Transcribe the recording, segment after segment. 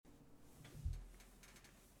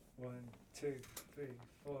One, two, three,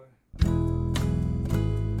 four.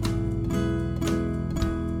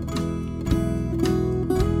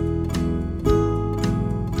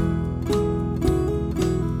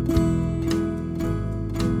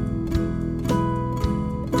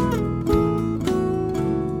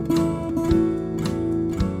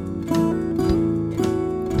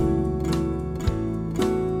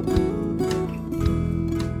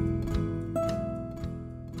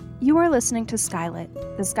 You are listening to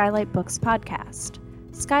Skylit, the Skylight Books podcast.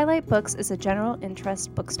 Skylight Books is a general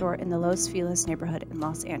interest bookstore in the Los Feliz neighborhood in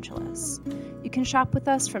Los Angeles. You can shop with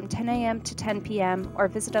us from 10 a.m. to 10 p.m. or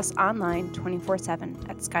visit us online 24/7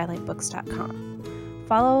 at skylightbooks.com.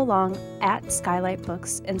 Follow along at Skylight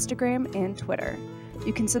Books Instagram and Twitter.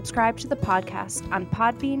 You can subscribe to the podcast on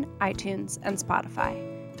Podbean, iTunes, and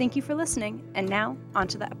Spotify. Thank you for listening, and now on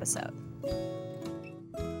to the episode.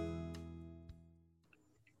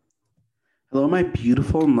 Hello, my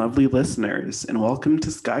beautiful and lovely listeners, and welcome to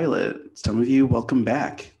Skylit. Some of you, welcome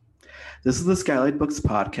back. This is the Skylight Books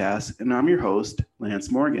podcast, and I'm your host,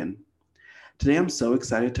 Lance Morgan. Today, I'm so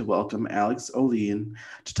excited to welcome Alex Olien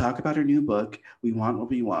to talk about her new book, We Want What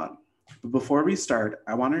We Want. But before we start,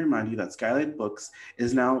 I want to remind you that Skylight Books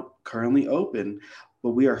is now currently open, but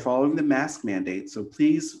we are following the mask mandate, so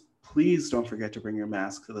please don't forget to bring your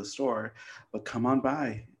mask to the store, but come on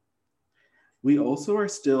by. We also are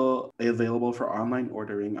still available for online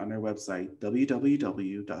ordering on our website,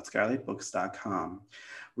 www.skylightbooks.com,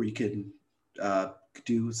 where you can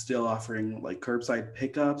do still offering like curbside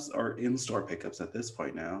pickups or in-store pickups at this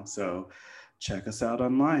point now. So check us out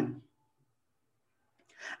online.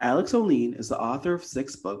 Alex Olien is the author of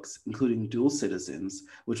 6 books, including Dual Citizens,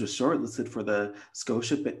 which was shortlisted for the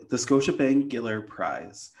Scotiabank Giller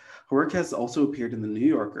Prize. Her work has also appeared in The New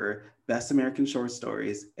Yorker, Best American Short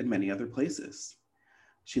Stories, and many other places.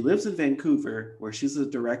 She lives in Vancouver, where she's the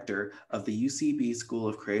director of the UCB School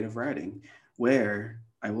of Creative Writing, where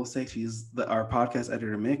I will say our podcast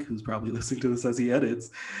editor, Mick, who's probably listening to this as he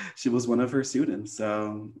edits, she was one of her students.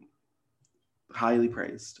 So highly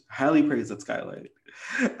praised at Skylight.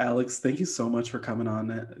 Alex, thank you so much for coming on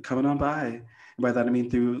by. And by that I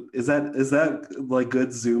mean is that like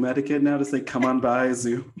good Zoom etiquette now to say come on by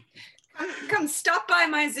Zoom? Come stop by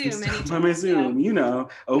my Zoom. Stop by my Zoom, yeah.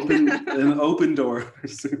 An open door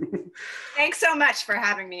Zoom. Thanks so much for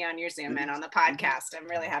having me on your Zoom and on the podcast. I'm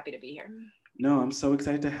really happy to be here. No, I'm so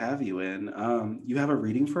excited to have you in. You have a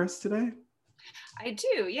reading for us today? I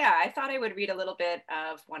do, yeah. I thought I would read a little bit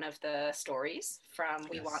of one of the stories from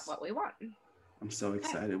We Want What We Want. I'm so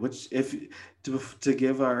excited. To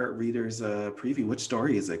give our readers a preview, which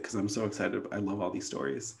story is it? Because I'm so excited. I love all these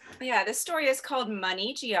stories. Yeah, this story is called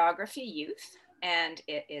Money, Geography, Youth, and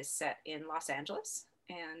it is set in Los Angeles.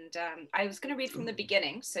 And I was going to read from the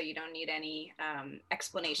beginning, so you don't need any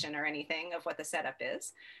explanation or anything of what the setup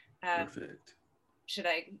is. Perfect. Should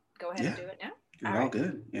I go ahead and do it now? You're all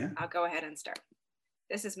good, yeah. I'll go ahead and start.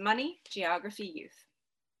 This is Money, Geography, Youth.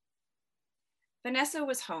 Vanessa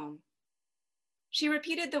was home. She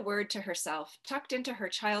repeated the word to herself, tucked into her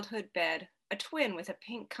childhood bed, a twin with a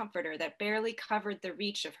pink comforter that barely covered the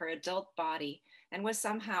reach of her adult body and was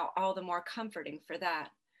somehow all the more comforting for that,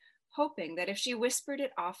 hoping that if she whispered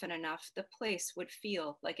it often enough, the place would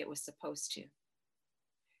feel like it was supposed to.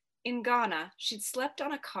 In Ghana, she'd slept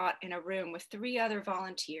on a cot in a room with 3 other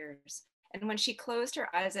volunteers, and when she closed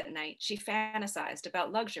her eyes at night, she fantasized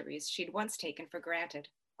about luxuries she'd once taken for granted,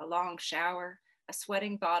 a long shower, a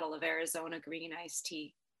sweating bottle of Arizona green iced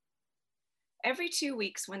tea. Every 2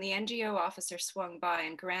 weeks, when the NGO officer swung by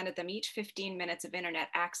and granted them each 15 minutes of internet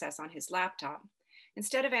access on his laptop,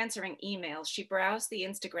 instead of answering emails, she browsed the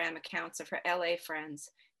Instagram accounts of her LA friends,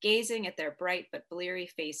 gazing at their bright but bleary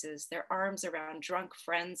faces, their arms around drunk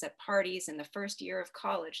friends at parties in the first year of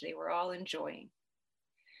college they were all enjoying.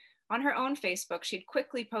 On her own Facebook, she'd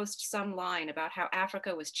quickly post some line about how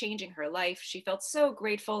Africa was changing her life. She felt so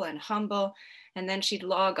grateful and humble, and then she'd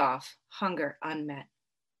log off, hunger unmet.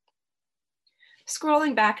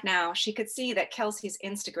 Scrolling back now, she could see that Kelsey's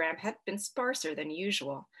Instagram had been sparser than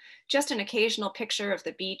usual. Just an occasional picture of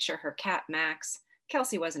the beach or her cat Max.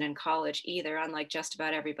 Kelsey wasn't in college either, unlike just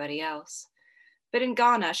about everybody else. But in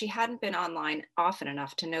Ghana, she hadn't been online often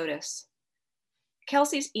enough to notice.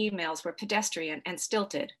 Kelsey's emails were pedestrian and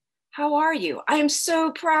stilted. How are you? I am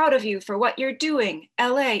so proud of you for what you're doing.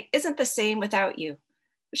 LA isn't the same without you.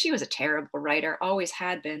 She was a terrible writer, always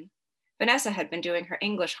had been. Vanessa had been doing her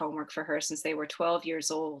English homework for her since they were 12 years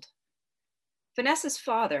old. Vanessa's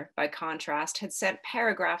father, by contrast, had sent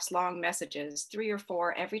paragraphs-long messages, 3 or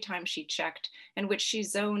 4 every time she checked, in which she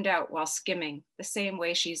zoned out while skimming, the same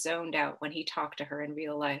way she zoned out when he talked to her in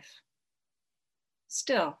real life.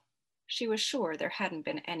 Still, She was sure there hadn't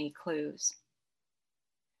been any clues.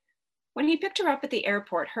 When he picked her up at the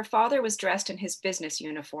airport, her father was dressed in his business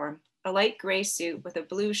uniform, a light gray suit with a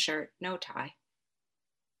blue shirt, no tie.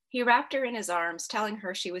 He wrapped her in his arms, telling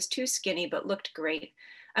her she was too skinny but looked great,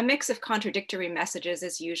 a mix of contradictory messages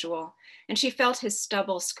as usual, and she felt his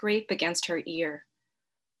stubble scrape against her ear.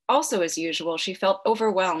 Also as usual, she felt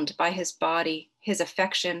overwhelmed by his body, his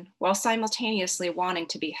affection, while simultaneously wanting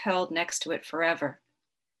to be held next to it forever.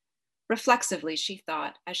 Reflexively, she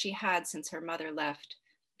thought, as she had since her mother left,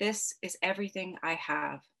 this is everything I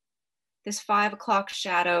have. This 5 o'clock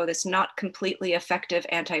shadow, this not completely effective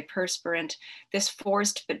antiperspirant, this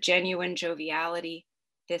forced but genuine joviality,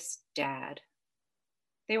 this dad.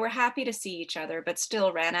 They were happy to see each other, but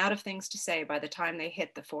still ran out of things to say by the time they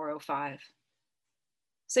hit the 405.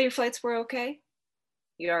 So your flights were okay?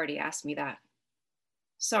 You already asked me that.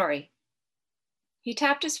 Sorry. He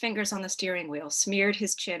tapped his fingers on the steering wheel, smeared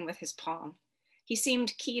his chin with his palm. He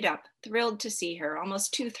seemed keyed up, thrilled to see her,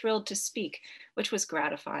 almost too thrilled to speak, which was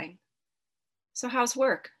gratifying. So how's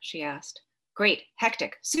work? She asked. Great,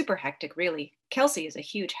 hectic, super hectic, really. Kelsey is a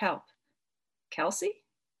huge help. Kelsey?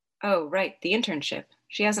 Oh, right, the internship.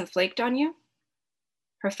 She hasn't flaked on you?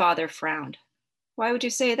 Her father frowned. Why would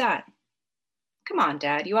you say that? Come on,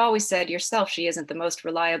 Dad, you always said yourself she isn't the most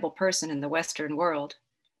reliable person in the Western world.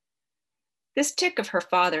 This tick of her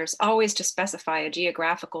father's, always to specify a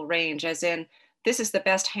geographical range, as in, this is the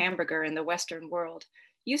best hamburger in the Western world,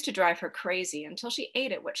 used to drive her crazy until she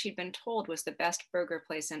ate at what she'd been told was the best burger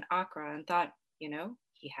place in Accra and thought, you know,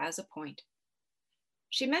 he has a point.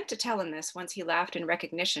 She meant to tell him this once he laughed in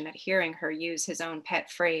recognition at hearing her use his own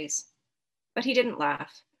pet phrase. But he didn't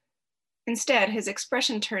laugh. Instead, his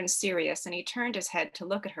expression turned serious and he turned his head to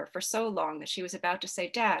look at her for so long that she was about to say,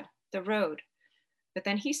 Dad, the road. But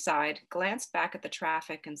then he sighed, glanced back at the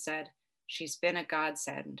traffic and said, she's been a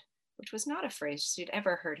godsend, which was not a phrase she'd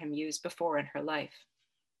ever heard him use before in her life.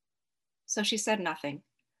 So she said nothing.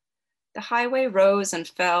 The highway rose and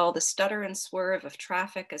fell, the stutter and swerve of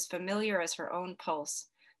traffic as familiar as her own pulse,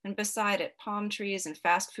 and beside it, palm trees and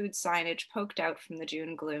fast food signage poked out from the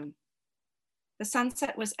June gloom. The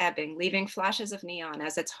sunset was ebbing, leaving flashes of neon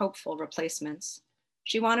as its hopeful replacements.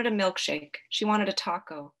 She wanted a milkshake. She wanted a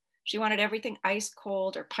taco. She wanted everything ice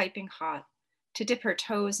cold or piping hot, to dip her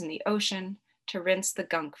toes in the ocean, to rinse the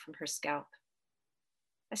gunk from her scalp.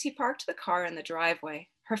 As he parked the car in the driveway,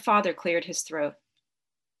 her father cleared his throat.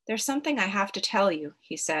 There's something I have to tell you,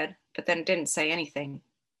 he said, but then didn't say anything.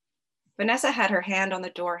 Vanessa had her hand on the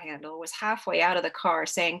door handle, was halfway out of the car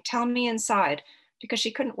saying, tell me inside, because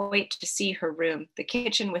she couldn't wait to see her room, the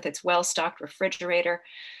kitchen with its well-stocked refrigerator.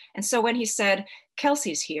 And so when he said,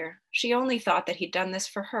 Kelsey's here, she only thought that he'd done this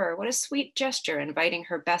for her. What a sweet gesture, inviting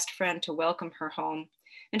her best friend to welcome her home.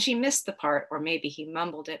 And she missed the part, or maybe he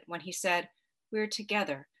mumbled it, when he said, we're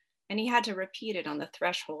together. And he had to repeat it on the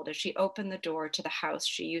threshold as she opened the door to the house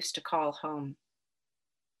she used to call home.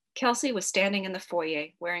 Kelsey was standing in the foyer,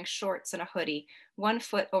 wearing shorts and a hoodie, one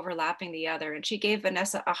foot overlapping the other, and she gave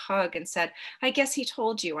Vanessa a hug and said, I guess he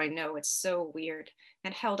told you, I know, it's so weird,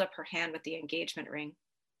 and held up her hand with the engagement ring.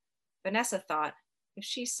 Vanessa thought, if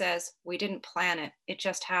she says, we didn't plan it, it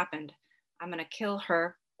just happened, I'm gonna kill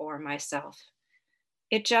her or myself.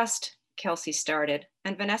 Kelsey started,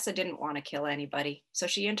 and Vanessa didn't want to kill anybody, so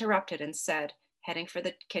she interrupted and said, heading for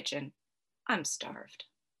the kitchen, I'm starved.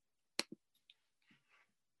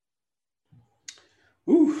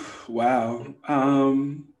 Ooh, wow.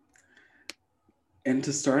 And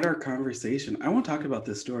to start our conversation, I want to talk about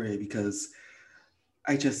this story because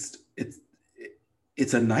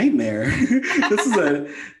it's a nightmare.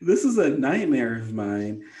 This is a nightmare of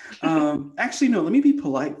mine. Actually, no, let me be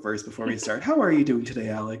polite first before we start. How are you doing today,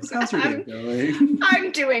 Alex? How's your day going?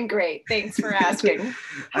 I'm doing great. Thanks for asking.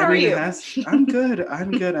 How are you? I'm good.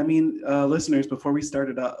 I mean, listeners, before we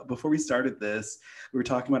started this, we were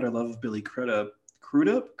talking about our love of Billy Crudup.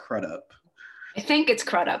 Crudup. I think it's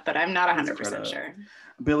Crudup, but I'm not 100% sure.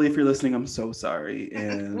 Billy, if you're listening, I'm so sorry.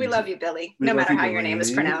 And we love you, Billy, no matter how your name is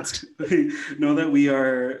pronounced. Know that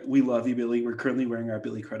we love you, Billy. We're currently wearing our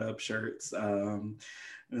Billy Crudup shirts. We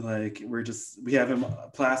have him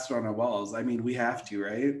plastered on our walls. I mean, we have to,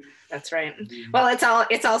 right? That's right. Well, it's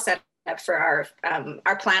all set up for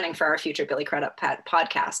our planning for our future Billy Crudup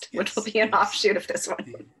podcast, which will be an offshoot of this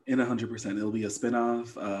one. In 100%, it'll be a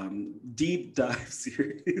spin-off, deep dive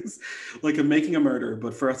series, like a Making a Murder,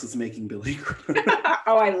 but for us, it's Making Billy Crudup.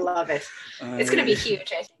 Oh, I love it. It's going to be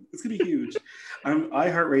huge. I think. It's going to be huge.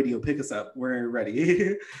 iHeartRadio, pick us up. We're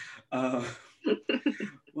ready.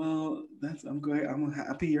 Well, I'm great. I'm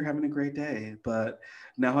happy you're having a great day. But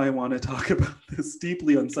now I want to talk about this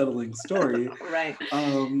deeply unsettling story. Right.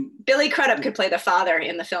 Billy Crudup could play the father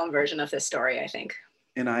in the film version of this story, I think.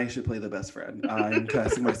 And I should play the best friend. I'm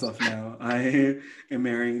casting myself now. I am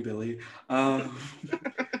marrying Billy.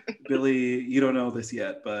 Billy, you don't know this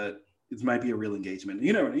yet, but it might be a real engagement.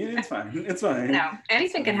 You know, it's fine. It's fine. No,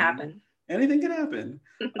 anything can happen. Anything can happen.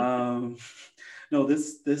 No,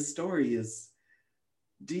 this story is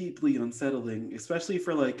deeply unsettling, especially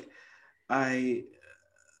for like, I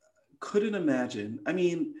couldn't imagine. I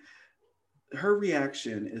mean, her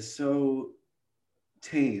reaction is so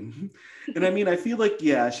tame. And I mean, I feel like,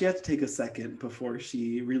 yeah, she had to take a second before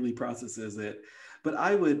she really processes it. But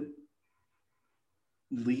I would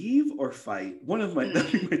leave or fight.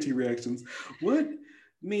 That'd be my two reactions. What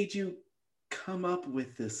made you come up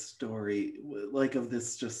with this story? Like, of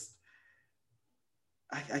this just,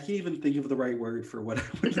 I can't even think of the right word for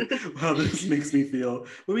how this makes me feel.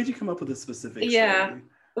 What made you come up with a specific story?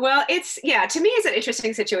 Well, to me, it's an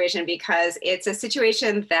interesting situation because it's a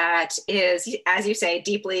situation that is, as you say,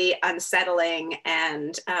 deeply unsettling,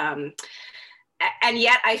 and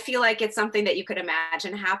yet I feel like it's something that you could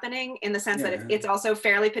imagine happening, in the sense that it's also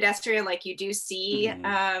fairly pedestrian. Like, you do see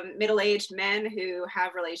middle-aged men who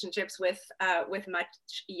have relationships with much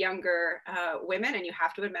younger women, and you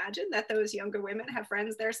have to imagine that those younger women have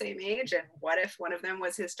friends their same age. And what if one of them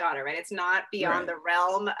was his daughter, right? It's not beyond the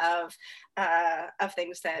realm of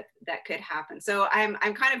things that could happen. So I'm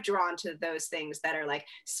kind of drawn to those things that are like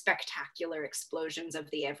spectacular explosions of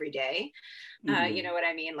the everyday. You know what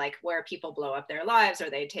I mean? Like, where people blow up their lives or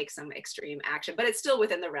they take some extreme action, but it's still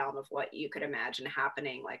within the realm of what you could imagine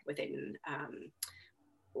happening, like within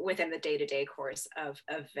the day-to-day course of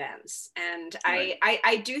events. And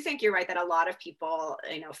I do think you're right that a lot of people,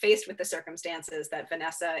 you know, faced with the circumstances that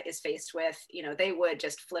Vanessa is faced with, you know, they would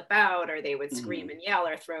just flip out, or they would scream and yell,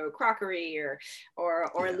 or throw crockery,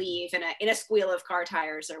 or leave in a squeal of car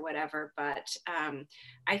tires or whatever. But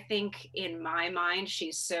I think in my mind,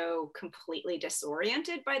 she's so completely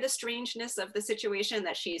disoriented by the strangeness of the situation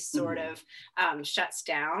that she's sort of shuts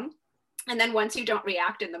down. And then once you don't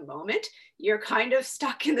react in the moment, you're kind of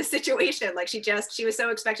stuck in the situation. Like, she was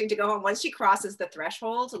so expecting to go home. Once she crosses the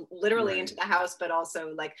threshold, literally into the house, but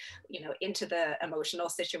also, like, you know, into the emotional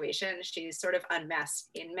situation, she's sort of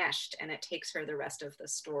enmeshed, and it takes her the rest of the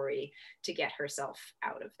story to get herself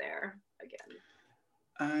out of there again.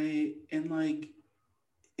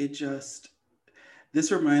 This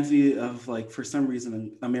reminds me of, like, for some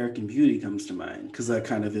reason, American Beauty comes to mind, because that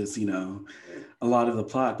kind of is, you know, a lot of the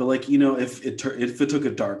plot. But, like, you know, if it took a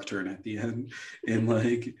dark turn at the end, and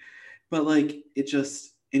like, but like, it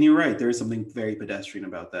just, and you're right, there's something very pedestrian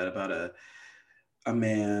about that, about a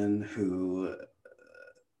man who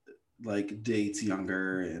like dates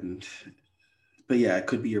younger, but yeah, it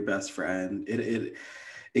could be your best friend.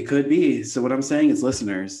 It could be. So what I'm saying is,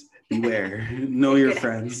 listeners, beware. Know your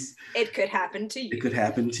friends. It could happen to you. It could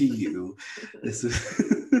happen to you. This is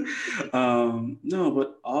no,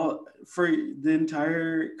 but for the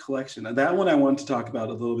entire collection. That one I wanted to talk about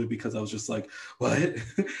a little bit because I was just like, what?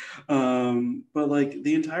 But like,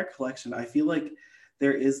 the entire collection, I feel like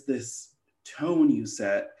there is this tone you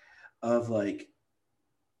set of like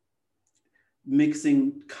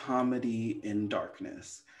mixing comedy and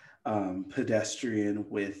darkness. Pedestrian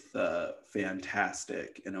with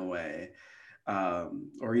fantastic in a way,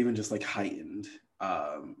 or even just like heightened.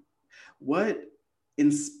 What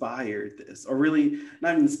inspired this, or really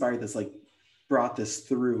not inspired this, like brought this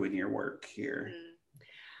through in your work here?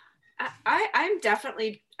 I'm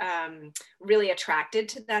definitely really attracted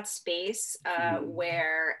to that space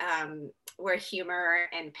where humor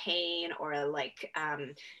and pain, or like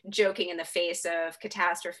joking in the face of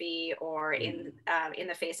catastrophe, or in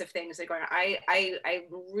the face of things that are going on. I'm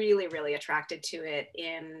really, really attracted to it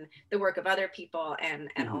in the work of other people, and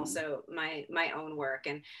also my own work,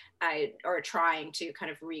 and trying to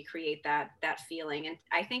kind of recreate that feeling. And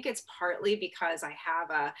I think it's partly because I have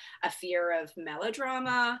a fear of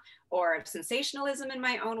melodrama or of sensationalism in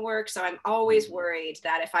my own work. So I'm always worried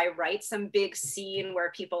that if I write some big scene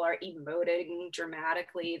where people are emoting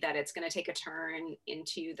dramatically, that it's going to take a turn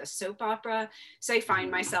into the soap opera. So I find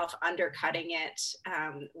myself undercutting it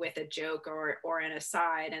with a joke or an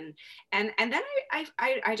aside. And then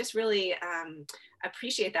I just really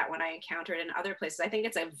appreciate that when I encounter it in other places. I think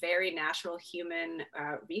it's a very natural human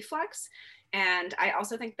reflex. And I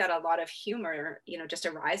also think that a lot of humor, just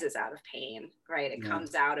arises out of pain, right? It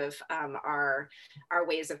comes out of our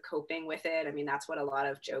ways of coping with it. I mean, that's what a lot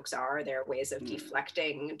of jokes are. They're ways of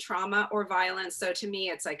deflecting trauma or violence. So to me,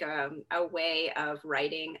 it's like a way of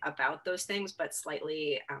writing about those things, but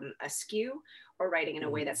slightly askew, or writing in a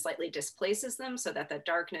way that slightly displaces them, so that the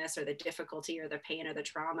darkness or the difficulty or the pain or the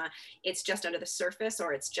trauma, it's just under the surface,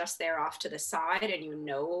 or it's just there off to the side, and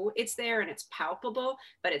it's there and it's palpable,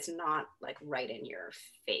 but it's not like right in your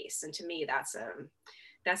face. And to me, that's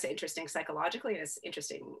interesting psychologically, and it's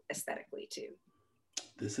interesting aesthetically too.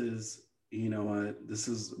 This is, you know what, this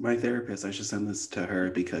is my therapist. I should send this to her,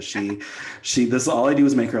 because she this, all I do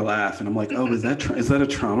is make her laugh, and I'm like, oh, is that a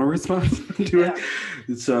trauma response to it?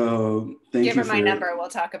 So thank you. Give her my number, we'll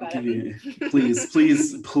talk about it.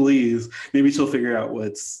 please. Maybe she'll figure out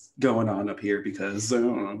what's going on up here, because I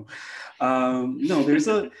don't know. No,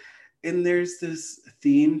 there's this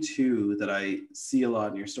theme too that I see a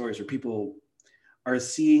lot in your stories, where people are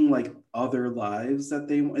seeing like other lives that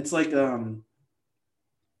it's like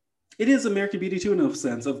it is American Beauty too, in a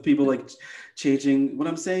sense of people like changing. What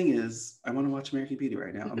I'm saying is, I want to watch American Beauty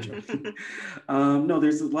right now. I'm joking. No,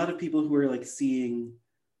 there's a lot of people who are like seeing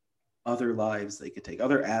other lives they could take,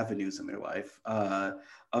 other avenues in their life,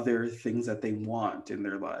 other things that they want in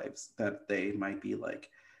their lives that they might be like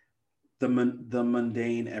the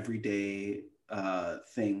mundane everyday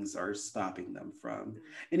things are stopping them from.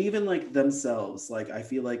 And even like themselves, like I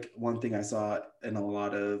feel like one thing I saw in a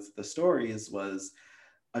lot of the stories was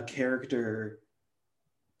a character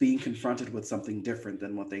being confronted with something different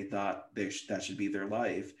than what they thought that should be their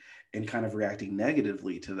life, and kind of reacting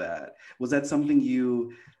negatively to that. Was that something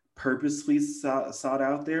you purposely sought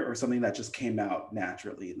out there, or something that just came out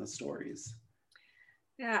naturally in the stories?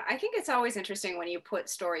 Yeah, I think it's always interesting when you put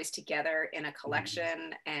stories together in a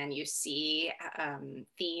collection and you see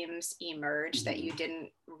themes emerge that you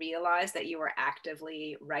didn't realize that you were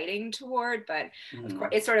actively writing toward. But of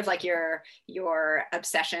course, it's sort of like your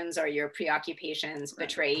obsessions or your preoccupations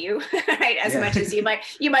betray you, right? As much as you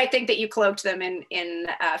might think that you cloaked them in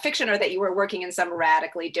fiction, or that you were working in some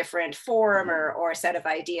radically different form or set of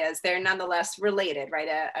ideas, they're nonetheless related, right?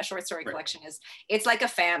 A short story collection it's like a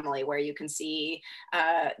family, where you can see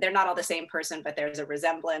they're not all the same person, but there's a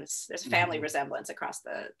resemblance, there's a family resemblance across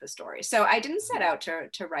the story. So I didn't set out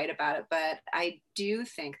to write about it, but I do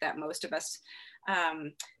think that most of us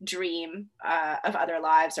dream of other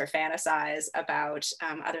lives, or fantasize about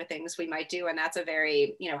other things we might do. And that's a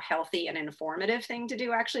very, healthy and informative thing to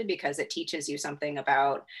do, actually, because it teaches you something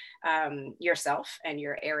about yourself and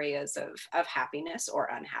your areas of happiness or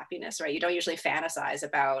unhappiness, right? You don't usually fantasize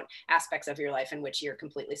about aspects of your life in which you're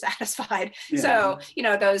completely satisfied. Yeah. So,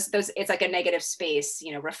 those it's like a negative space,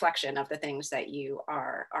 reflection of the things that you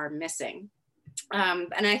are missing.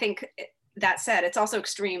 And I think, that said, it's also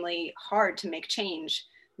extremely hard to make change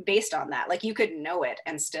based on that. Like, you could know it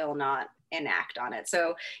and still not enact on it.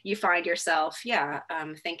 So you find yourself,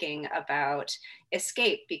 thinking about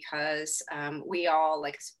escape, because we all,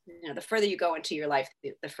 like, the further you go into your life,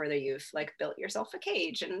 the further you've like built yourself a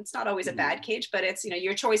cage. And it's not always a bad cage, but it's,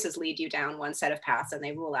 your choices lead you down one set of paths and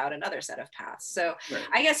they rule out another set of paths. So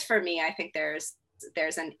I guess for me, I think there's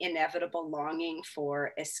an inevitable longing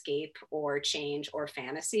for escape or change or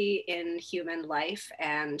fantasy in human life.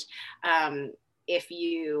 And if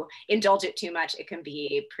you indulge it too much, it can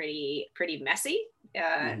be pretty messy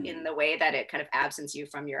in the way that it kind of absents you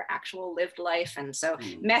from your actual lived life. And so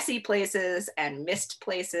messy places and missed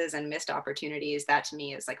opportunities, that to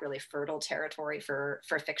me is like really fertile territory for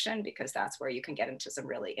fiction, because that's where you can get into some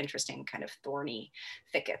really interesting kind of thorny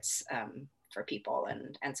thickets for people.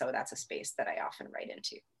 And so that's a space that I often write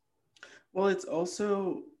into. Well, it's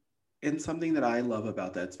also, and something that I love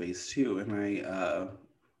about that space too, and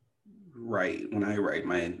when I write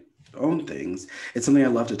my own things, it's something I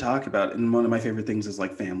love to talk about. And one of my favorite things is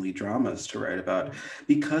like family dramas to write about,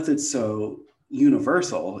 because it's so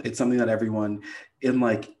universal. It's something that everyone in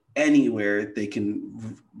like anywhere they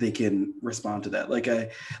can respond to that. Like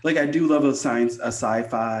I do love a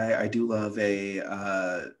sci-fi. I do love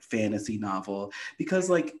a fantasy novel, because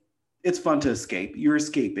like it's fun to escape. You're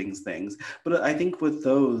escaping things. But I think with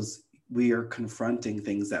those, we are confronting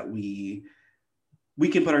things that we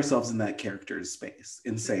can put ourselves in that character's space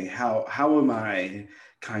and say, how am I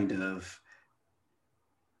kind of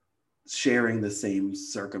sharing the same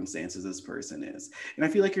circumstances this person is? And I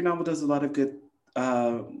feel like your novel does a lot of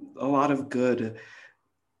good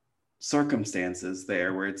circumstances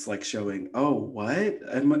there where it's like showing, oh, what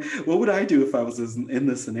would I do if I was in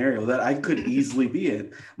this scenario that I could easily be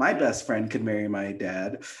in? My best friend could marry my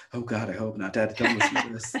dad. Oh God, I hope not. Dad, don't listen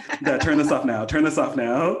to this. Dad, turn this off now. Turn this off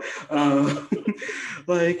now. It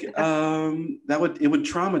would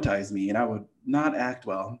traumatize me and I would not act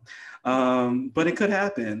well. But it could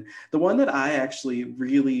happen. The one that I actually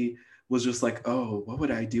really was just like, oh, what would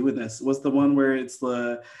I do in this, was the one where it's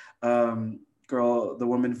the girl, the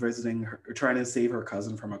woman visiting her, trying to save her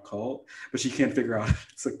cousin from a cult, but she can't figure out if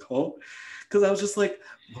it's a cult. Because I was just like,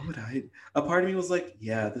 what would I? A part of me was like,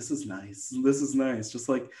 yeah, this is nice. This is nice. Just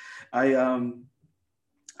like, I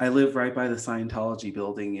live right by the Scientology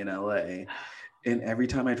building in LA, and every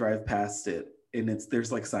time I drive past it, and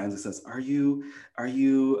there's like signs that says, are you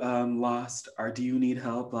lost, or do you need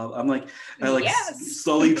help? I'm like, I like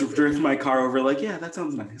slowly drift my car over, like, yeah, that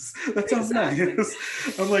sounds nice. That sounds nice.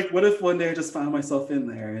 I'm like, what if one day I just found myself in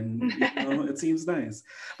there and it seems nice?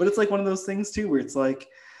 But it's like one of those things too, where it's like,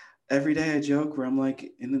 every day I joke where I'm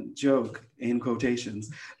like, joke in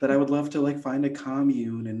quotations, that I would love to like find a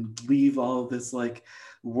commune and leave all of this like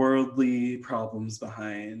worldly problems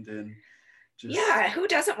behind. And yeah, who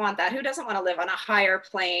doesn't want that? Who doesn't want to live on a higher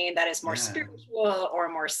plane that is more spiritual or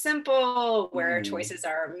more simple, where choices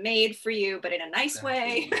are made for you, but in a nice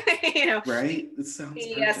way? Right? It sounds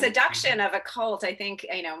the seduction of a cult. I think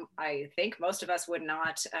most of us would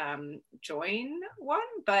not join one,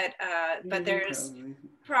 but there's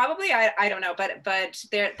probably I don't know, but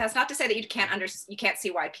that's not to say that you can't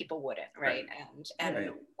see why people wouldn't, right?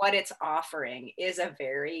 And what it's offering is a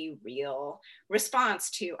very real response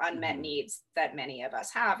to unmet needs that many of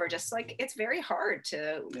us have, or just like, it's very hard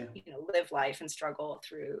to live life and struggle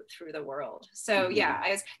through the world. So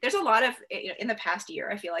there's a lot of, in the past year,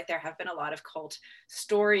 I feel like there have been a lot of cult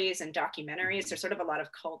stories and documentaries. There's sort of a lot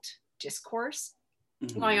of cult discourse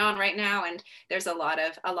going on right now, and there's a lot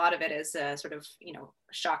of it is sort of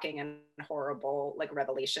shocking and horrible like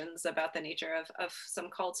revelations about the nature of some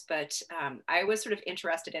cults. But I was sort of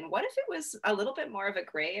interested in, what if it was a little bit more of a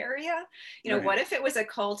gray area? What if it was a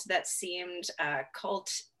cult that seemed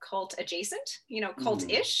cult adjacent,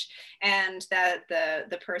 cult-ish, and that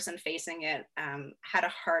the person facing it had a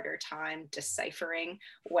harder time deciphering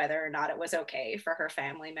whether or not it was okay for her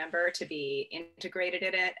family member to be integrated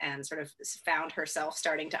in it, and sort of found herself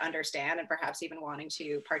starting to understand and perhaps even wanting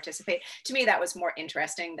to participate. To me, that was more interesting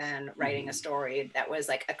than writing a story that was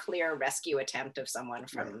like a clear rescue attempt of someone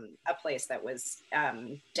from a place that was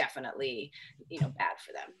definitely bad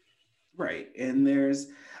for them. Right. And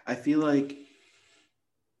I feel like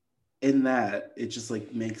in that, it just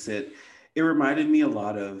like makes it reminded me a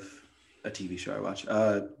lot of a TV show I watch,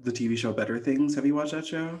 the TV show Better Things. Have you watched that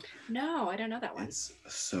show? No, I don't know that one. It's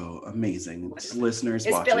so amazing. Listeners,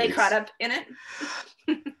 is watch Billy it. Crudup in it?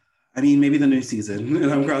 I mean, maybe the new season,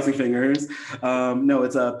 and I'm crossing fingers. No,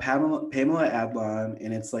 it's a Pamela Adlon,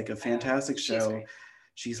 and it's like a fantastic show.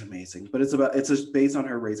 She's amazing, but it's just based on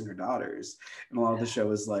her raising her daughters, and a lot of the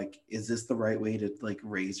show is like, is this the right way to like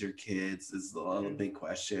raise your kids? Is a big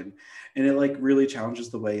question, and it like really challenges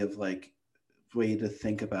the way to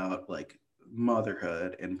think about like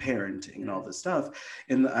motherhood and parenting and all this stuff.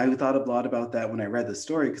 And I thought a lot about that when I read the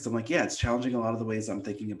story, because I'm like, yeah, it's challenging a lot of the ways I'm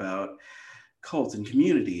thinking about cult and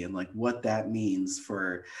community, and like what that means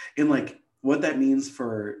for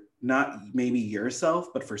not maybe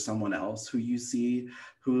yourself, but for someone else who you see,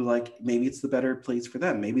 who like, maybe it's the better place for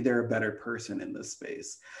them. Maybe they're a better person in this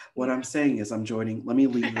space. What I'm saying is let me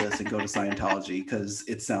leave this and go to Scientology, because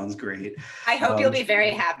it sounds great. I hope you'll be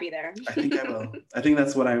very happy there. I think I will. I think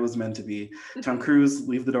that's what I was meant to be. Tom Cruise,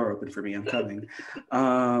 leave the door open for me. I'm coming.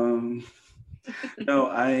 I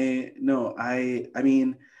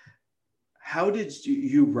mean, how did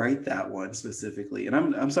you write that one specifically? And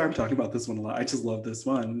I'm sorry I'm talking about this one a lot. I just love this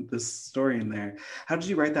story in there. How did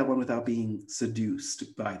you write that one without being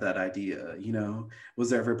seduced by that idea? Was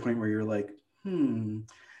there ever a point where you're like,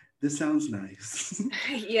 this sounds nice?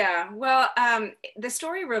 Yeah, well, the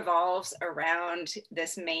story revolves around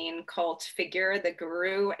this main cult figure, the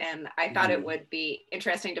guru, and I thought it would be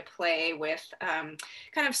interesting to play with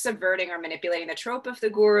kind of subverting or manipulating the trope of the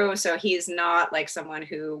guru. So he's not like someone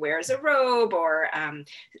who wears a robe or,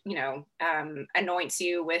 anoints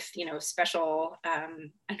you with, special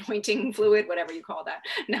anointing fluid, whatever you call that.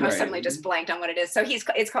 Now I suddenly just blanked on what it is. So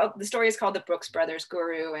the story is called The Brooks Brothers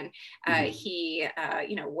Guru, and he,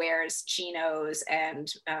 wears chinos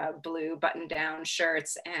and blue button-down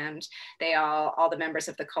shirts, and all the members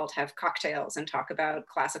of the cult have cocktails and talk about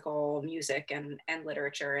classical music and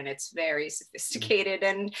literature, and it's very sophisticated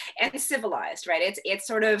and civilized, right? It's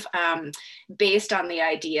sort of based on the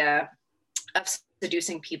idea of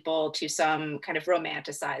seducing people to some kind of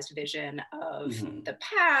romanticized vision of the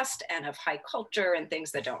past and of high culture and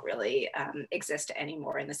things that don't really exist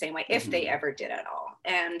anymore in the same way, if they ever did at all.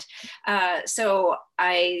 And so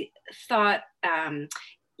I thought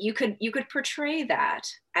you could portray that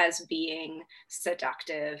as being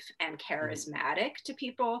seductive and charismatic to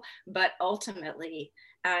people, but ultimately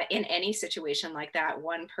in any situation like that,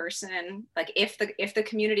 one person, like if the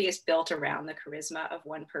community is built around the charisma of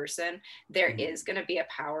one person, there is going to be a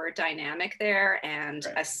power dynamic there, and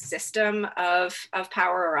a system of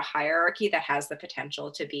power, or a hierarchy that has the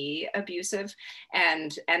potential to be abusive.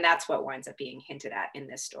 And that's what winds up being hinted at in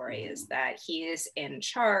this story, is that he is in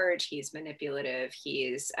charge, he's manipulative,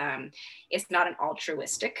 he's it's not an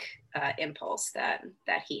altruistic impulse that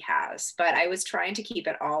he has. But I was trying to keep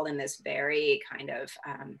it all in this very kind of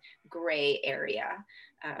gray area.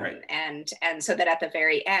 And so that at the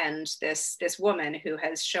very end, this woman who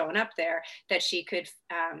has shown up there, that she could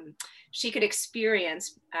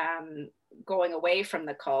experience going away from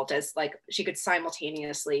the cult as like, she could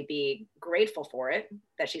simultaneously be grateful for it,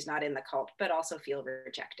 that she's not in the cult, but also feel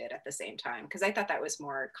rejected at the same time. Because I thought that was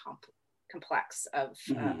more complex of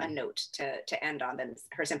a note to end on than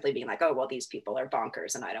her simply being like, oh, well, these people are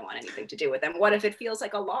bonkers and I don't want anything to do with them. What if it feels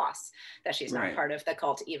like a loss that she's not part of the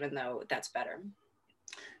cult, even though that's better?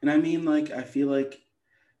 And I mean, like, I feel like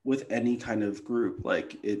with any kind of group,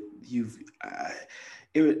 like it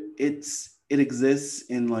exists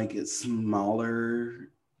in like smaller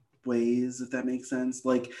ways, if that makes sense.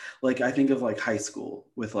 Like I think of like high school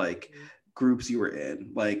with like groups you were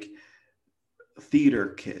in, like theater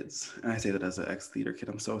kids, and I say that as an ex-theater kid,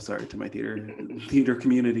 I'm so sorry to my theater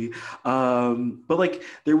community, but like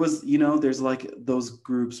there was, there's like those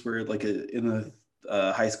groups where like in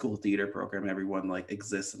a high school theater program, everyone like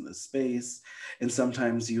exists in this space, and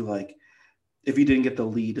sometimes you like, if you didn't get the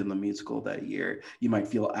lead in the musical that year, you might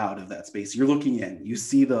feel out of that space. You're looking in, you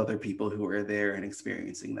see the other people who are there and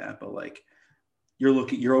experiencing that, but like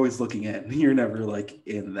you're always looking in, you're never like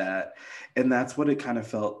in that. And that's what it kind of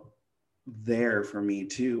felt there for me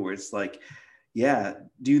too, where it's like, yeah,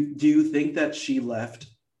 do you think that she left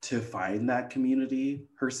to find that community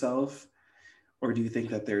herself, or do you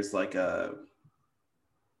think that there's like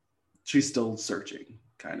she's still searching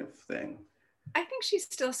kind of thing? I think she's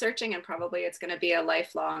still searching, and probably it's going to be a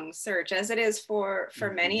lifelong search, as it is for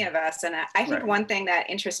many of us. And I think one thing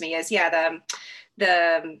that interests me is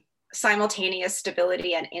the simultaneous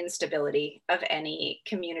stability and instability of any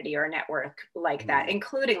community or network like that,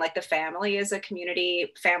 including like the family is a community,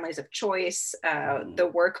 families of choice, the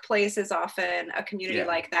workplace is often a community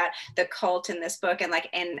like that, the cult in this book. And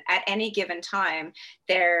at any given time,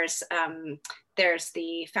 there's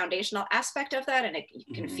the foundational aspect of that, and it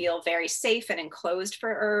can feel very safe and enclosed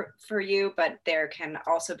for you, but there can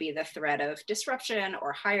also be the threat of disruption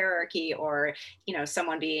or hierarchy, or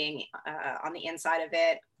someone being on the inside of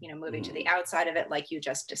it, moving to the outside of it, like you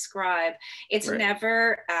just described. It's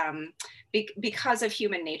never because of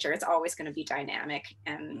human nature, it's always going to be dynamic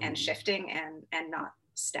and shifting and not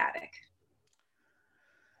static.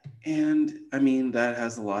 And I mean, that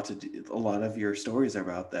has a lot to do, a lot of your stories are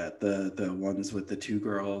about that. The ones with the two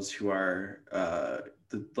girls who are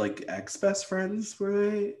the like ex-best friends, were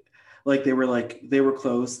they? Like they were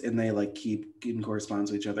close and they like keep in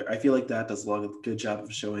correspondence with each other. I feel like that does a great job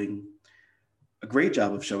of showing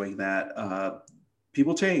that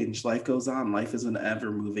people change, life goes on, life is an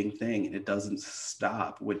ever moving thing and it doesn't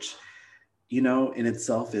stop, which, in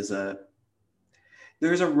itself is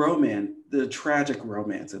there's a romance, the tragic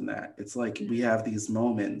romance in that. It's like we have these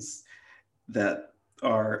moments that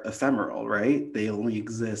are ephemeral, right? They only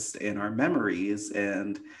exist in our memories,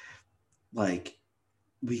 and like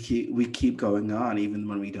we keep going on even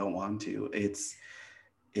when we don't want to. It's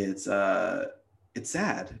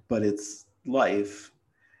sad, but it's life.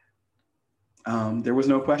 There was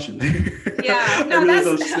no question there. Yeah, no, I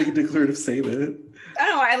really was just like a declarative statement.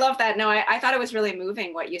 Oh, I love that. No, I thought it was really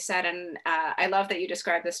moving what you said. And I love that you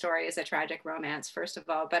described the story as a tragic romance, first of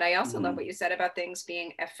all. But I also love what you said about things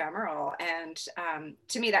being ephemeral. And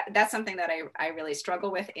to me, that's something that I really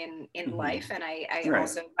struggle with in life. And I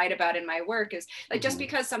also write about in my work, is like, just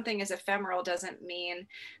because something is ephemeral doesn't mean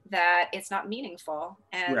that it's not meaningful.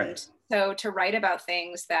 And so to write about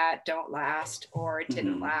things that don't last or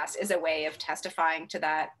didn't last is a way of testifying to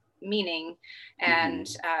that meaning and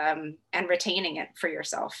retaining it for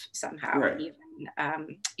yourself somehow,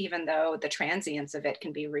 even though the transience of it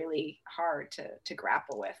can be really hard to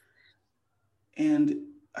grapple with. And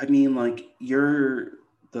I mean, like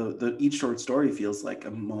each short story feels like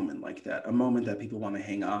a moment like that, a moment that people want to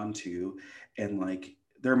hang on to, and like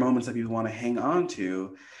there are moments that people want to hang on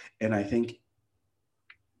to, and I think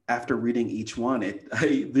after reading each one,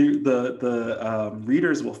 the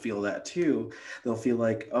readers will feel that too. They'll feel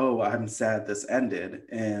like, oh, I'm sad this ended.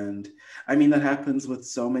 And I mean, that happens with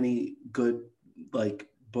so many good like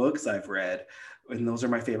books I've read. And those are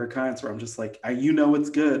my favorite kinds where I'm just like, it's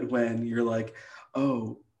good when you're like,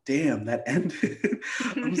 oh, damn, that ended.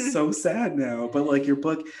 I'm so sad now. But like your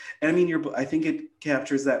book, I mean, I think it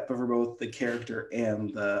captures that for both the character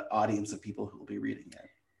and the audience of people who will be reading it.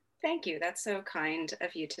 Thank you. That's so kind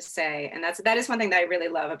of you to say. And that is one thing that I really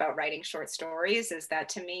love about writing short stories, is that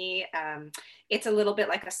to me, it's a little bit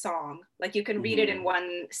like a song. Like you can read it in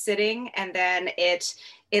one sitting, and then it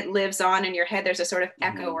lives on in your head. There's a sort of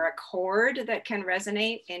echo or a chord that can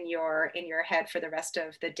resonate in your head for the rest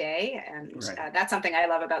of the day. And that's something I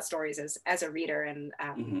love about stories as a reader, and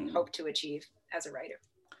hope to achieve as a writer.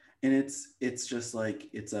 And it's just like,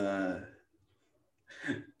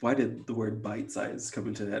 why did the word bite size come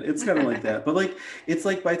into that? It's kind of like that, but like it's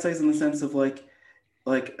like bite size in the sense of like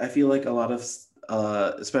I feel like a lot of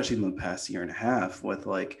especially in the past year and a half, with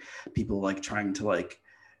like people trying to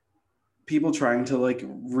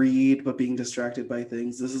read but being distracted by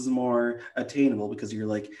things, this is more attainable because you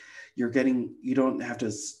don't have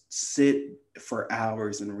to sit for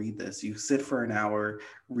hours and read this. You sit for an hour,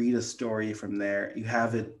 read a story from there. You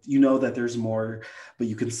have it, that there's more, but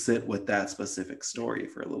you can sit with that specific story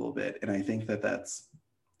for a little bit. And I think that's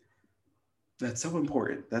so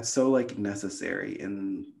important. That's so like necessary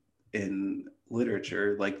in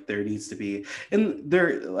literature. Like there needs to be,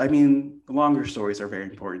 longer stories are very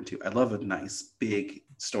important too. I love a nice big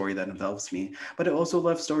story that envelops me, but I also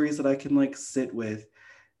love stories that I can like sit with,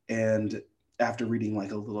 and after reading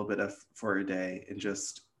like a little bit of for a day, and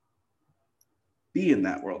just be in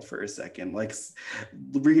that world for a second, like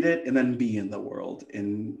read it and then be in the world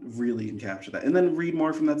and really capture that, and then read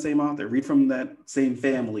more from that same author, read from that same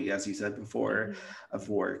family, as you said before, of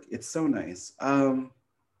work. It's so nice.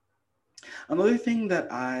 Another thing that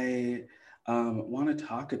I want to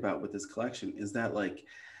talk about with this collection is that like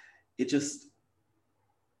it just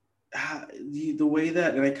the way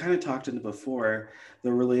that, and I kind of talked into the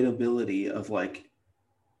relatability of like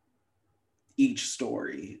each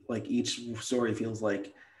story feels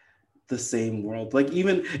like the same world. Like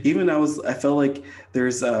even I felt like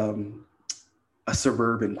there's a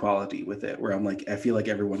suburban quality with it, where I'm like, I feel like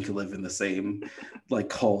everyone could live in the same like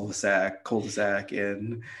cul-de-sac,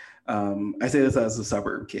 and I say this as a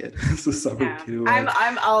suburb kid. It's a suburb kid.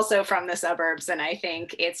 I'm also from the suburbs, and I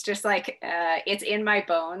think it's just like it's in my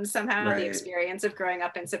bones somehow. Right. The experience of growing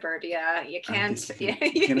up in suburbia, you can't shed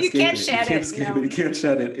it. You can't shed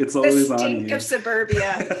it. It's always on you. The stink of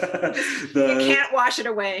suburbia. You can't wash it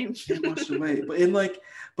away.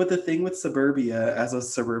 But the thing with suburbia, as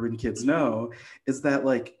us suburban kids know, is that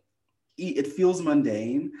like it feels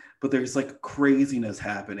mundane, but there's like craziness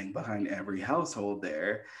happening behind every household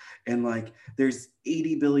there. And like there's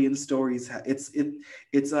 80 billion stories. It's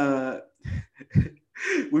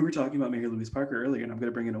we were talking about Mary Louise Parker earlier, and I'm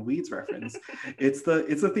going to bring in a Weeds reference. It's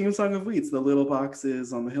the theme song of Weeds, the little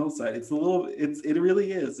boxes on the hillside. It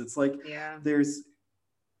really is. It's like there's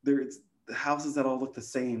houses that all look the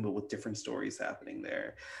same, but with different stories happening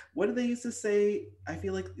there. What did they used to say? I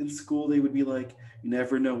feel like in school they would be like, you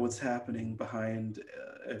never know what's happening behind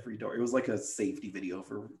every door. It was like a safety video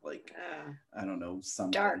for like, I don't know,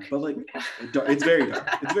 something. Dark. But like, it's very dark.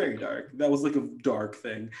 It's very dark. That was like a dark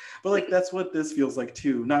thing. But like, that's what this feels like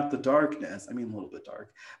too. Not the darkness. I mean, a little bit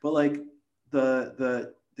dark. But like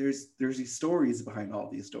there's these stories behind all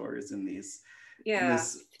these doors in these. Yeah. In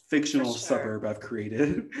this fictional suburb I've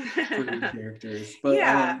created for the characters. But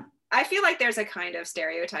I feel like there's a kind of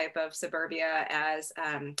stereotype of suburbia as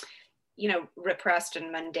repressed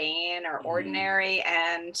and mundane or ordinary.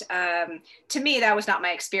 And to me, that was not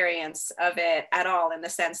my experience of it at all, in the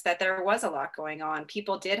sense that there was a lot going on.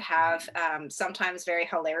 People did have sometimes very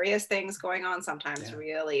hilarious things going on, sometimes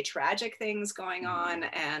really tragic things going on.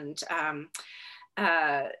 And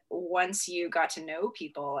once you got to know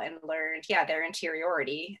people and learned, their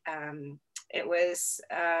interiority, it was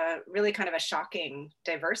really kind of a shocking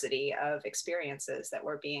diversity of experiences that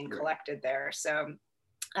were being collected there. So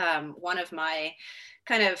one of my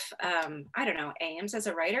kind of, aims as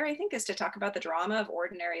a writer, I think, is to talk about the drama of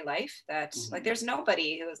ordinary life. That like, there's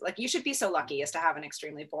nobody who's like, you should be so lucky as to have an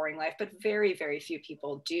extremely boring life, but very, very few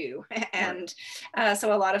people do. And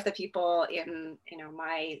so a lot of the people in,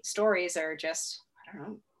 my stories are just,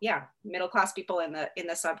 middle-class people in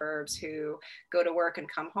the suburbs who go to work and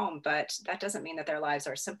come home, but that doesn't mean that their lives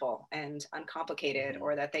are simple and uncomplicated,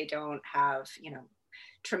 or that they don't have,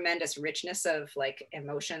 tremendous richness of like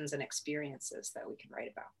emotions and experiences that we can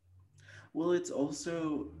write about. Well, it's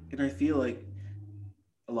also, and I feel like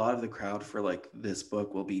a lot of the crowd for like this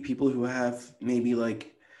book will be people who have maybe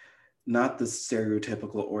like not the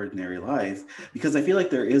stereotypical ordinary life, because I feel like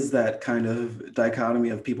there is that kind of dichotomy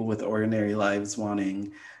of people with ordinary lives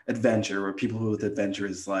wanting adventure, or people with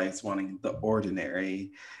adventurous lives wanting the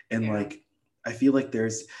ordinary. And Yeah. like, I feel like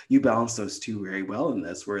you balance those two very well in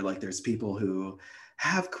this, where like there's people who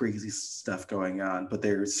have crazy stuff going on, but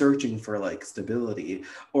they're searching for like stability,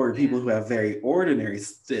 or people who have very ordinary,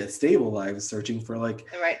 stable lives searching for like,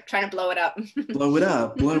 right, trying to blow it up. blow it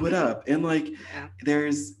up. And like,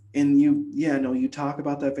 you talk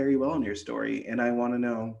about that very well in your story. And I want to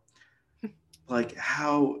know, like,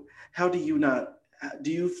 how do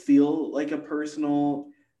you feel like a personal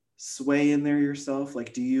sway in there yourself?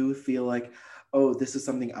 Like, do you feel like, oh, this is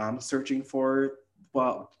something I'm searching for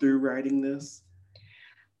while through writing this?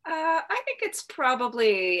 I think it's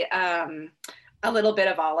probably a little bit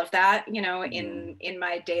of all of that, in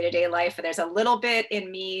my day-to-day life. There's a little bit in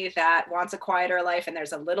me that wants a quieter life, and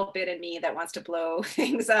there's a little bit in me that wants to blow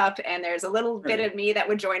things up, and there's a little bit of me that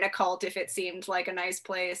would join a cult if it seemed like a nice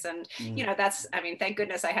place. And thank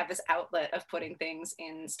goodness I have this outlet of putting things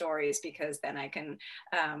in stories, because then I can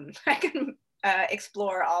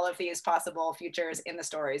explore all of these possible futures in the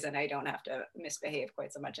stories, and I don't have to misbehave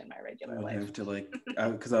quite so much in my regular life. I have to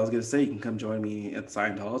because I was going to say, you can come join me at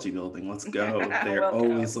Scientology building. Let's go. They're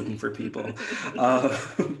always looking for people.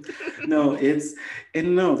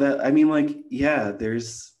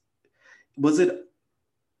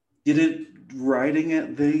 Did writing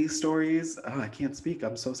at these stories, I can't speak,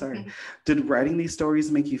 I'm so sorry. Did writing these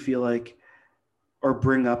stories make you feel like, or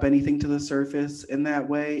bring up anything to the surface in that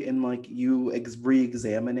way, and like you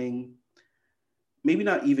re-examining maybe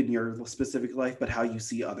not even your specific life, but how you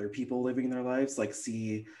see other people living their lives, like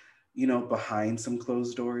see, behind some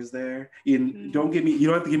closed doors there? You don't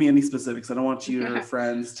have to give me any specifics. I don't want your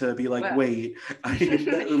friends to be like, wait.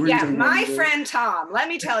 My friend Tom, let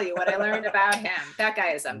me tell you what I learned about him. That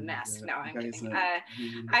guy is a mess. No, I'm kidding.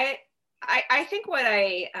 I think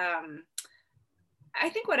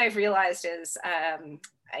what I've realized is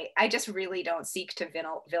I just really don't seek to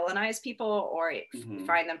villainize people or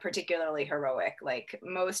find them particularly heroic. Like,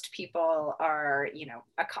 most people are,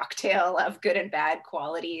 a cocktail of good and bad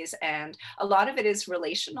qualities. And a lot of it is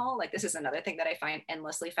relational. Like, this is another thing that I find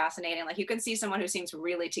endlessly fascinating. Like, you can see someone who seems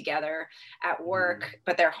really together at work,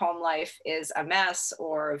 but their home life is a mess,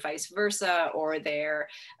 or vice versa, or they're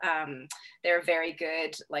very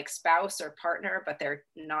good like spouse or partner, but they're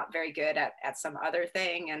not very good at some other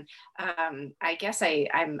thing. And I guess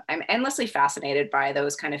I'm endlessly fascinated by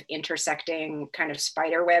those kind of intersecting kind of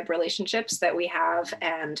spider web relationships that we have,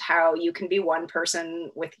 and how you can be one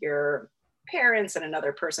person with your parents, and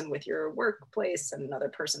another person with your workplace, and another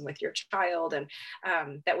person with your child, and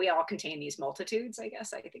that we all contain these multitudes, I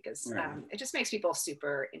guess. I think is it just makes people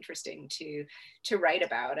super interesting to write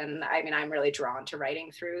about. And I mean, I'm really drawn to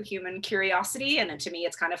writing through human curiosity, and to me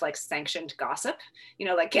it's kind of like sanctioned gossip,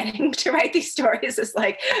 like getting to write these stories is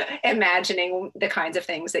like imagining the kinds of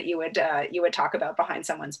things that you would talk about behind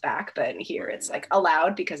someone's back, but here it's like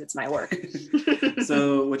allowed because it's my work.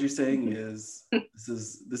 So what you're saying is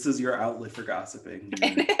this is your outlet for gossiping.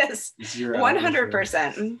 It is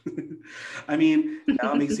 100%. I mean,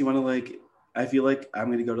 now it makes you want to I feel like I'm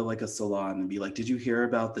going to go to a salon and be like, did you hear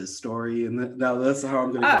about this story? And now that's how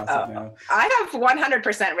I'm going to gossip now. I have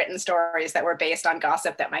 100% written stories that were based on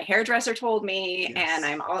gossip that my hairdresser told me. Yes. And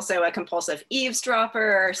I'm also a compulsive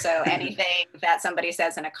eavesdropper. So anything that somebody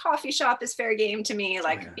says in a coffee shop is fair game to me.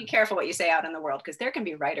 Be careful what you say out in the world, because there can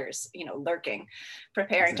be writers, lurking,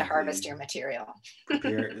 preparing to harvest your material.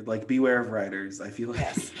 Beware of writers. I feel like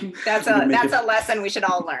yes. That's a lesson we should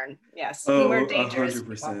all learn. Yes. We're dangerous.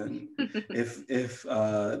 100%. If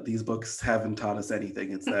these books haven't taught us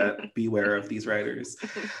anything, it's that beware of these writers. You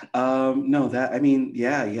have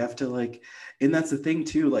to and that's the thing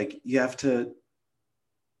too, you have to,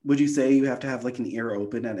 would you say you have to have an ear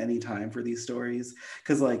open at any time for these stories?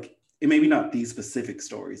 Because it maybe not these specific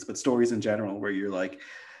stories, but stories in general, where you're do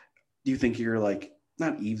you think you're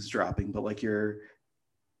not eavesdropping, but your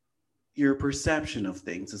perception of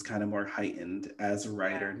things is kind of more heightened as a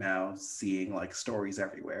writer now, seeing stories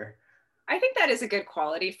everywhere? I think that is a good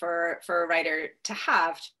quality for a writer to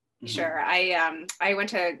have. Sure. I went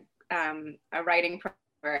to a writing program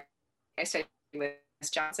where I studied with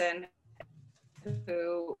Johnson,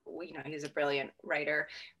 who, he's a brilliant writer,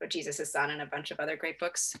 but Jesus is Son and a bunch of other great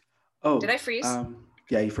books. Oh, did I freeze?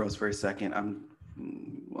 Yeah, you froze for a second.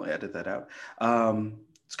 We'll edit that out. So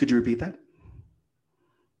could you repeat that?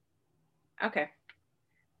 Okay.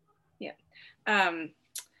 Yeah.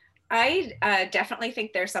 I definitely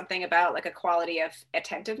think there's something about like a quality of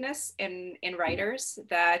attentiveness in writers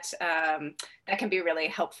that that can be really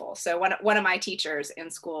helpful. So one of my teachers in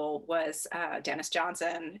school was Dennis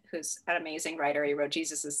Johnson, who's an amazing writer. He wrote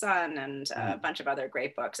Jesus' Son and a bunch of other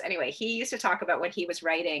great books. Anyway, he used to talk about when he was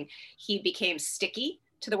writing, he became sticky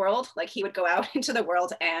to the world. Like he would go out into the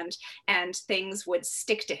world and things would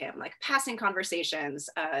stick to him, like passing conversations,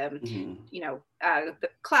 the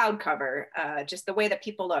cloud cover, just the way that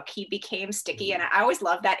people look. He became sticky. And I always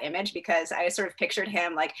loved that image because I sort of pictured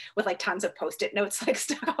him like with like tons of Post-it notes like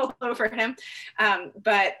stuck all over him.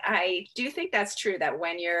 But I do think that's true, that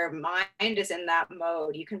when your mind is in that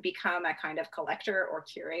mode, you can become a kind of collector or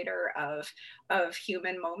curator of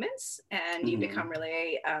human moments, and you become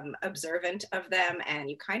really observant of them, and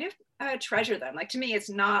you kind of treasure them. Like to me, it's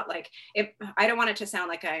not like, I don't want it to sound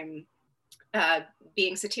like I'm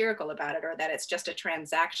being satirical about it or that it's just a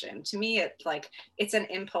transaction. To me, it's an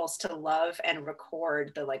impulse to love and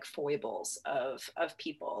record the like foibles of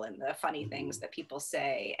people and the funny things that people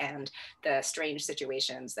say and the strange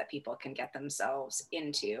situations that people can get themselves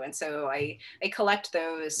into. And so I collect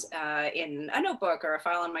those in a notebook or a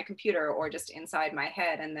file on my computer or just inside my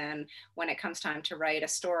head. And then when it comes time to write a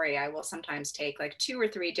story, I will sometimes take like 2 or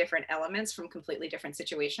 3 different elements from completely different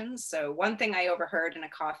situations. So one thing I overheard in a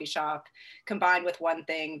coffee shop combined with one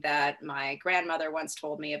thing that my grandmother once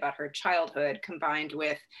told me about her childhood, combined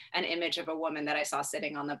with an image of a woman that I saw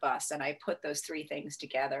sitting on the bus. And I put those 3 things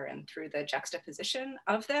together, and through the juxtaposition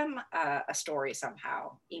of them, a story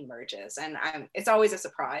somehow emerges. And it's always a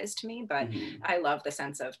surprise to me, but I love the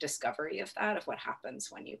sense of discovery of that, of what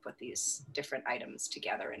happens when you put these different items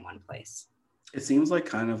together in one place. It seems like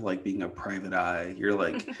kind of like being a private eye. You're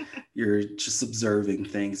like, you're just observing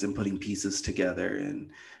things and putting pieces together and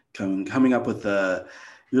coming up with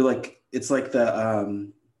you're like, it's like those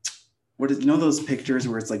pictures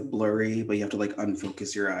where it's like blurry, but you have to like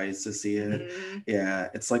unfocus your eyes to see it. Yeah,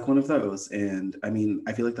 it's like one of those. And I mean,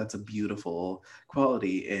 I feel like that's a beautiful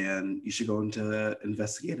quality, and you should go into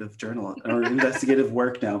investigative journal or investigative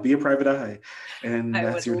work now. Be a private eye. And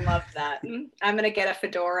I would love that. I'm going to get a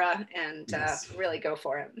fedora and really go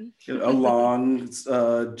for it. A long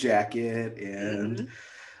jacket and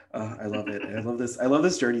I love it. I love this. I love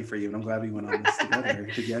this journey for you, and I'm glad we went on this together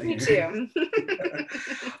to get here. Me too.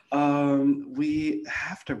 We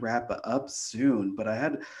have to wrap up soon, but I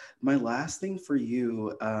had my last thing for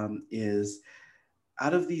you is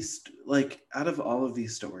out of all of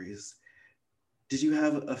these stories, did you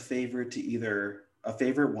have a favorite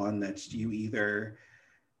one that you either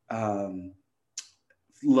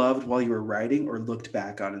loved while you were writing or looked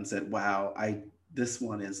back on and said, wow, this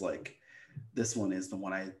one is the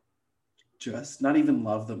one I just not even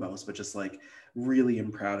love the most, but just like really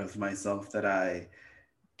am proud of myself that I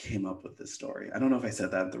came up with this story. I don't know if I said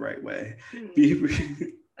that the right way.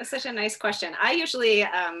 That's such a nice question. I usually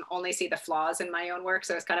only see the flaws in my own work,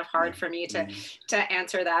 so it's kind of hard for me to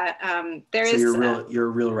answer that. You're a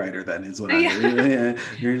real writer then, is what I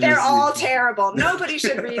mean. They're all terrible. Nobody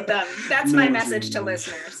should read them. That's my message to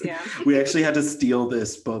listeners. Yeah. We actually had to steal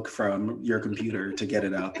this book from your computer to get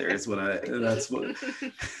it out there.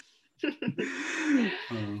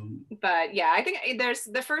 But yeah, I think there's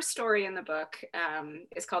the first story in the book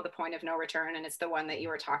is called The Point of No Return, and it's the one that you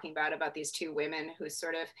were talking about these 2 women who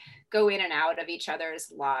sort of go in and out of each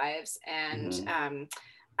other's lives. And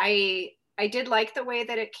I did like the way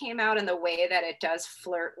that it came out and the way that it does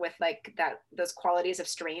flirt with like those qualities of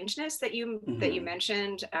strangeness that you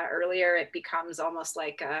mentioned earlier. It becomes almost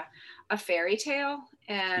like a fairy tale,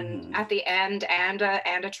 and at the end, and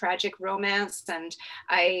a tragic romance. And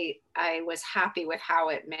I was happy with how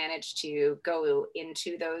it managed to go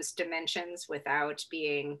into those dimensions without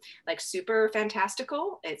being like super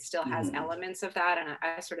fantastical. It still has elements of that, and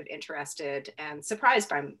I was sort of interested and surprised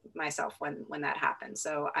by myself when that happened.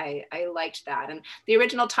 So I liked that. And the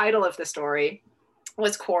original title of the story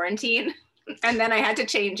was Quarantine. And then I had to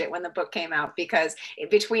change it when the book came out, because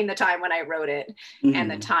between the time when I wrote it and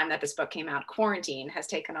the time that this book came out, quarantine has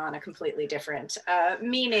taken on a completely different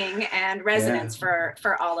meaning and resonance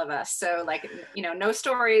for all of us. So like, no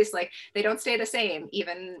stories, like they don't stay the same,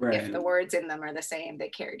 even if the words in them are the same, they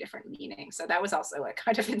carry different meaning. So that was also a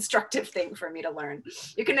kind of instructive thing for me to learn.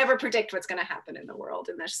 You can never predict what's going to happen in the world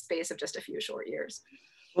in the space of just a few short years.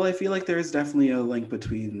 Well, I feel like there is definitely a link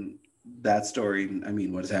between that story, I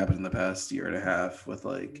mean, what has happened in the past year and a half with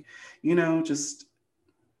like, just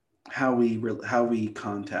how we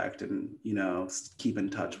contact and, keep in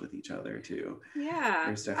touch with each other too. Yeah.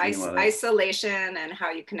 There's definitely isolation and how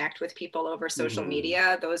you connect with people over social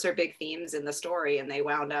media. Those are big themes in the story, and they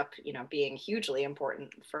wound up, being hugely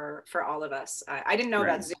important for all of us. I didn't know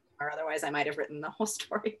about Zoom or otherwise I might have written the whole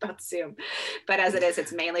story about Zoom. But as it is,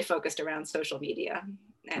 it's mainly focused around social media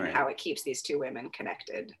and Right. how it keeps these two women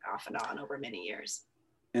connected off and on over many years.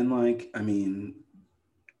 And like, I mean,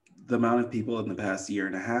 the amount of people in the past year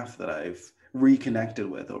and a half that I've reconnected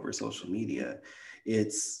with over social media,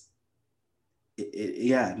 your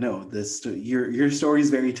story is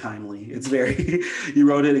very timely. It's very, you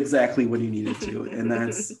wrote it exactly when you needed to, and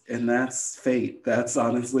that's fate. That's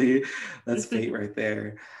fate right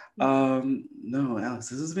there. No, Alex,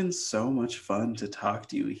 this has been so much fun to talk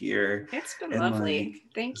to you here. It's been And lovely.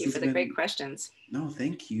 Thank you for the great questions. No,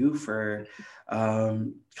 thank you for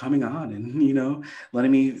coming on and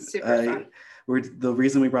letting me. Super fun. The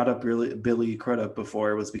reason we brought up Billy Crudup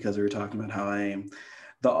before was because we were talking about how I'm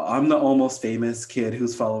the almost famous kid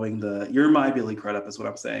who's following you're my Billy Crudup is what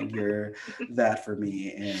I'm saying. You're that for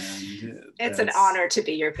me, and it's an honor to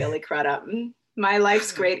be your Billy Crudup. My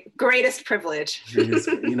life's greatest privilege.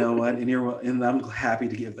 You know what? And I'm happy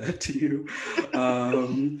to give that to you.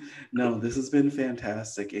 No, this has been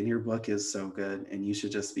fantastic. And your book is so good. And you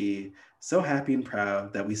should just be so happy and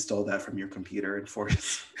proud that we stole that from your computer and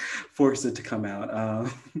force it to come out.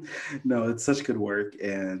 No, it's such good work.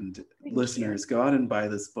 And listeners, go out and buy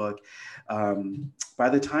this book. By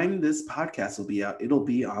the time this podcast will be out, it'll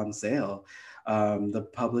be on sale. The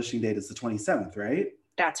publishing date is the 27th, right?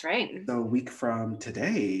 That's right. So a week from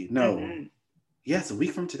today. No. Mm-hmm. Yes, a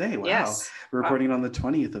week from today. Wow. Yes. We're recording on the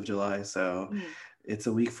 20th of July. So it's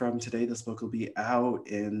a week from today. This book will be out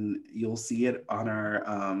and you'll see it on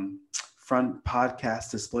our front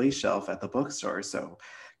podcast display shelf at the bookstore. So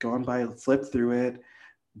go and flip through it,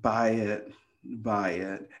 buy it,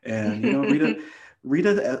 and read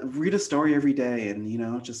a story every day,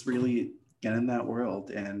 and just really get in that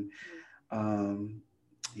world. And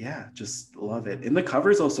just love it. And the cover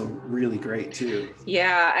is also really great too.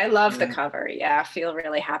 Yeah, I love the cover. Yeah, I feel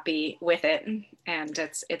really happy with it. And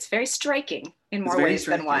it's very striking in more ways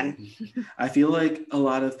than one. I feel like a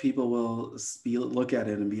lot of people will look at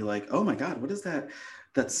it and be like, oh my God, what is that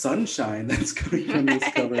sunshine that's coming from this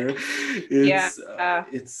cover?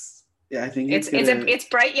 I think it's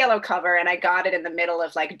bright yellow cover, and I got it in the middle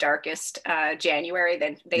of like darkest January.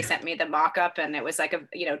 Then they sent me the mock-up, and it was like a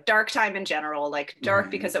dark time in general, like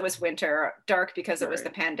dark because it was winter, dark because it was the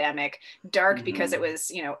pandemic, dark because it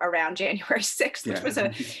was around January 6th, which was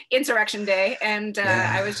a insurrection day, and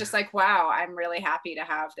I was just like, wow, I'm really happy to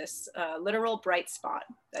have this literal bright spot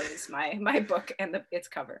that is my book and its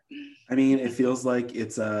cover. I mean, it feels like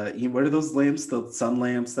it's what are those lamps? The sun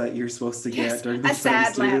lamps that you're supposed to get during the a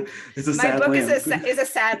sad lamp. It's a My sad book lamp. is a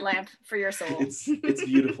sad lamp for your soul. It's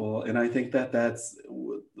beautiful, and I think that's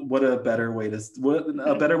what a better way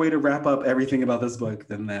to wrap up everything about this book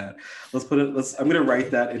than that. I'm gonna write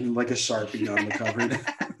that in like a Sharpie on the cover.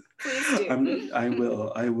 Please do.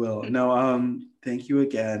 I will. No, thank you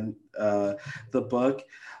again. The book,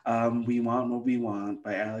 We Want What We Want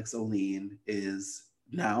by Alex Oline is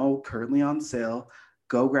now currently on sale.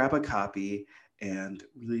 Go grab a copy and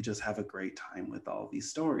really just have a great time with all these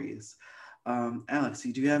stories. Alex,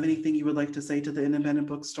 do you have anything you would like to say to the independent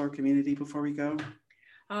bookstore community before we go?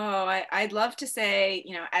 Oh, I'd love to say,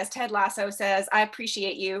 as Ted Lasso says, I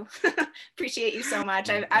appreciate you. Appreciate you so much.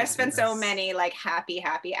 I've spent so many like happy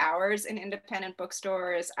hours in independent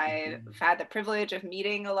bookstores. I've had the privilege of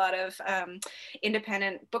meeting a lot of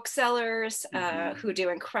independent booksellers who do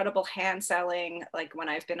incredible hand selling, like when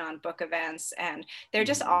I've been on book events, and they're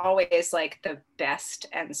just always like the best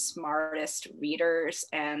and smartest readers,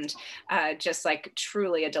 and just like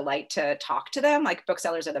truly a delight to talk to them. Like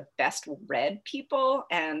booksellers are the best read people,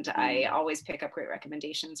 and I always pick up great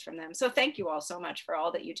recommendations from them. So thank you all so much for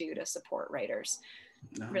all that you do to support writers.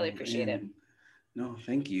 Really appreciate it. No,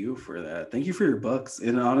 thank you for that. Thank you for your books.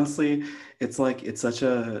 And honestly, it's such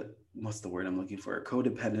a, what's the word I'm looking for? A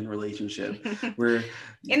codependent relationship where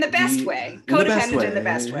in the best way. Codependent in the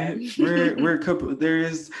best way.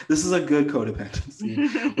 This is a good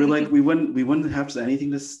codependency. We're like, we wouldn't have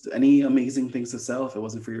any amazing things to sell if it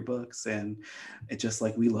wasn't for your books. And it's just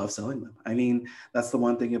like, we love selling them. I mean, that's the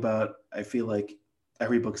one thing about, I feel like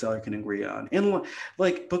every bookseller can agree on. And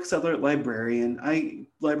like bookseller, librarians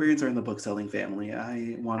are in the bookselling family.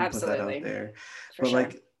 I want to put that out there. For sure.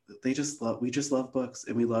 Like, we just love books,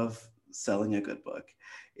 and we love selling a good book.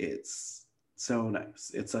 It's so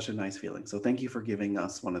nice. It's such a nice feeling. So thank you for giving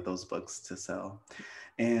us one of those books to sell.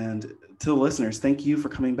 And to the listeners, thank you for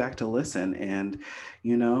coming back to listen. And,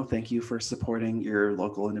 thank you for supporting your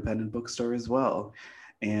local independent bookstore as well.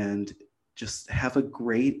 And just have a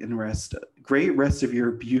great rest of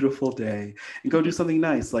your beautiful day, and go do something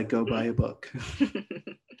nice, like go buy a book.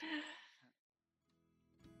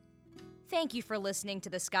 Thank you for listening to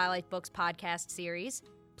the Skylight Books podcast series.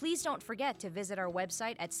 Please don't forget to visit our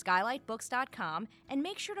website at skylightbooks.com and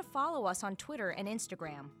make sure to follow us on Twitter and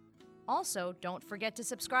Instagram. Also, don't forget to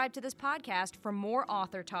subscribe to this podcast for more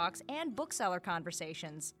author talks and bookseller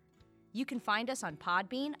conversations. You can find us on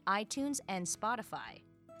Podbean, iTunes, and Spotify.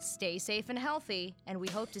 Stay safe and healthy, and we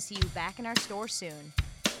hope to see you back in our store soon.